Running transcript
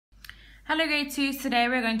Hello grade 2, today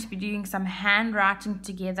we're going to be doing some handwriting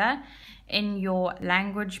together in your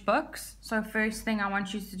language books. So first thing I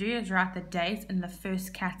want you to do is write the date in the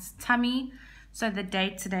first cat's tummy. So the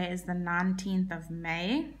date today is the 19th of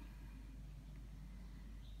May.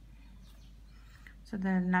 So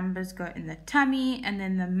the numbers go in the tummy, and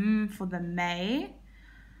then the M for the May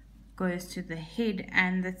goes to the head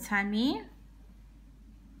and the tummy.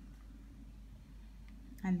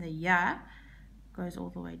 And the Ya goes all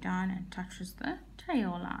the way down and touches the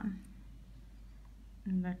tail line.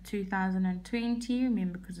 And the 2020,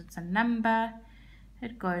 remember, because it's a number,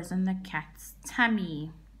 it goes in the cat's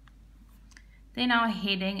tummy. Then our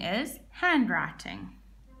heading is handwriting.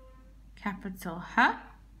 Capital H.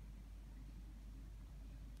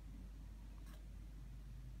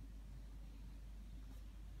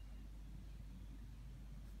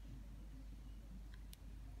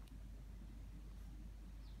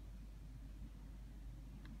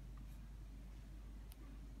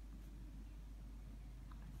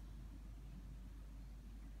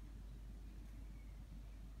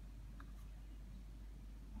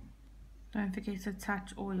 Don't forget to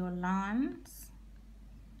touch all your lines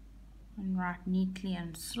and write neatly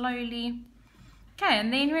and slowly. Okay,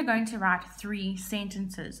 and then we're going to write 3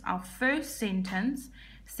 sentences. Our first sentence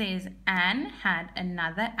says, Anne had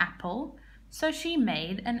another apple, so she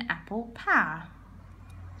made an apple pie.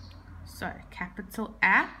 So capital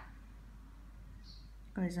A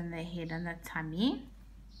goes in the head and the tummy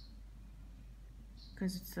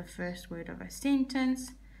because it's the first word of a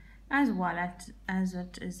sentence, as well as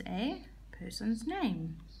it is a person's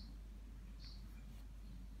name.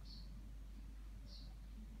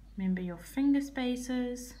 Remember your finger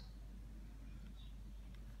spaces.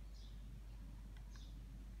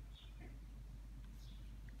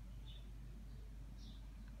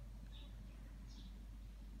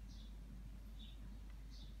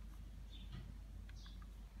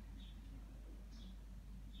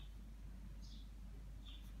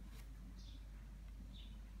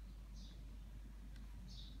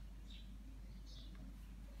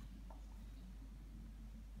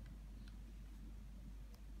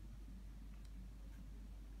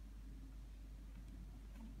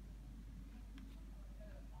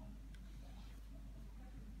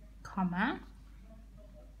 Comma.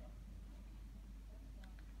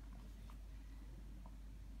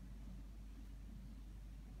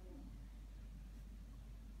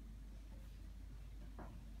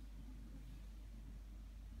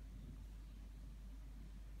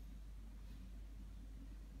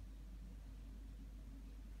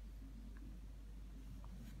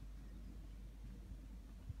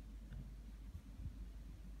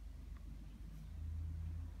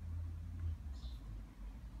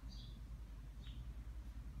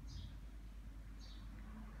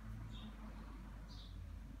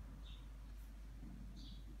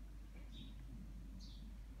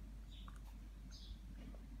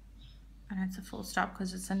 And it's a full stop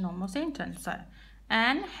because it's a normal sentence. So,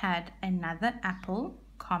 Anne had another apple,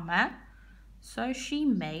 comma, so she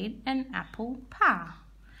made an apple pie.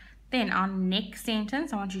 Then our next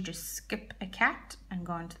sentence, I want you to skip a cat and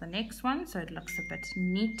go on to the next one so it looks a bit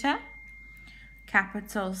neater.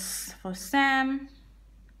 Capitals for Sam.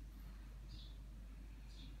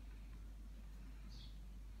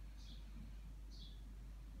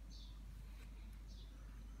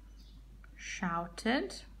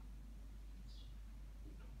 Shouted.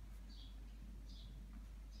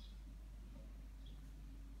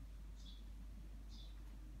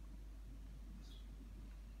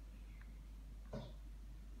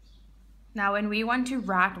 Now, when we want to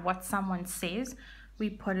write what someone says, we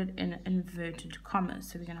put it in inverted commas.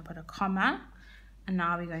 So we're going to put a comma, and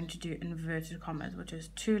now we're going to do inverted commas, which is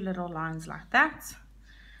 2 little lines like that.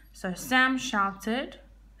 So Sam shouted,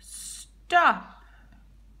 "Stop!"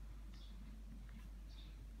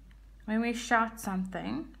 When we shout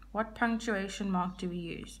something, what punctuation mark do we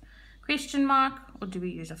use? Question mark, or do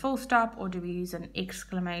we use a full stop, or do we use an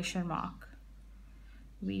exclamation mark?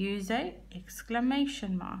 We use a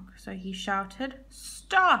exclamation mark. So he shouted,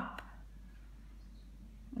 "Stop!"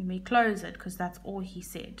 And we close it because that's all he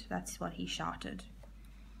said. That's what he shouted.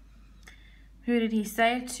 Who did he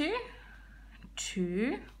say it to?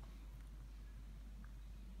 To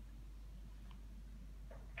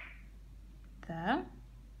the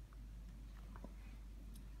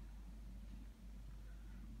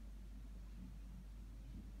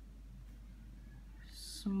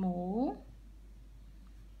small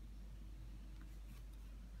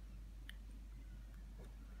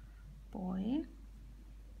boy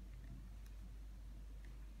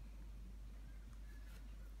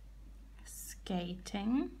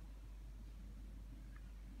skating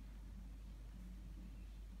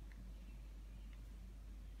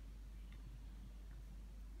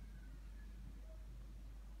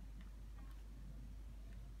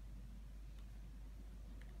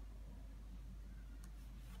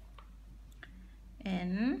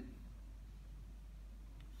in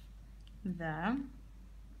the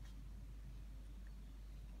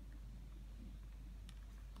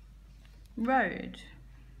road.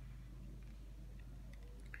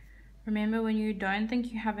 Remember, when you don't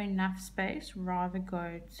think you have enough space, rather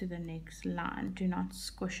go to the next line. Do not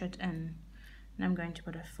squish it in. And I'm going to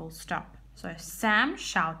put a full stop. So Sam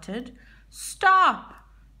shouted, "Stop!"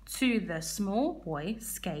 to the small boy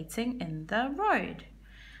skating in the road.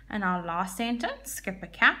 And our last sentence, skip a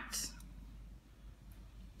cat.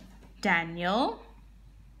 Daniel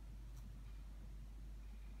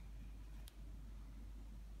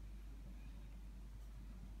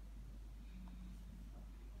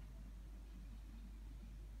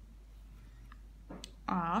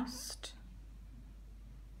asked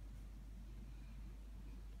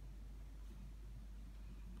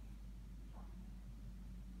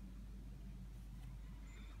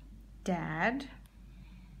Dad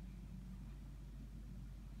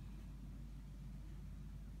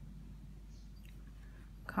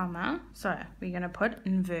comma, so we're going to put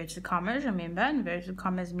inverted commas. Remember, inverted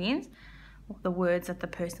commas means the words that the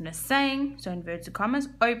person is saying. So inverted commas,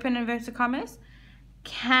 open inverted commas.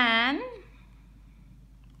 Can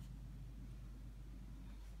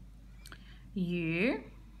you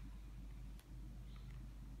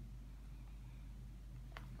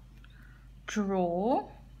draw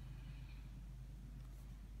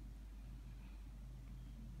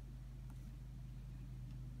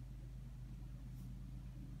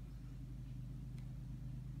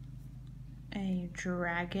a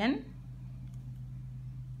dragon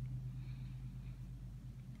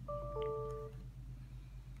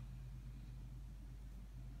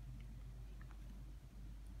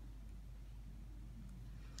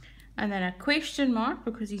and then a question mark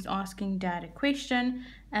because he's asking Dad a question,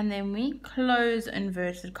 and then we close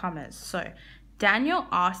inverted commas. So Daniel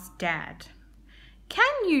asked Dad,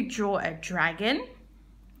 "Can you draw a dragon?"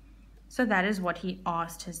 So that is what he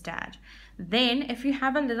asked his dad. Then if you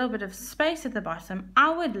have a little bit of space at the bottom, I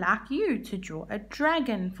would like you to draw a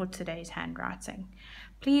dragon for today's handwriting.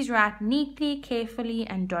 Please write neatly, carefully,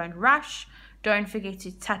 and don't rush. Don't forget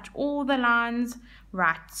to touch all the lines.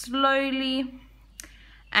 Write slowly.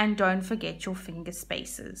 And don't forget your finger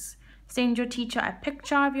spaces. Send your teacher a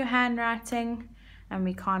picture of your handwriting, and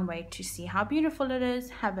we can't wait to see how beautiful it is.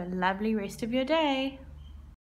 Have a lovely rest of your day.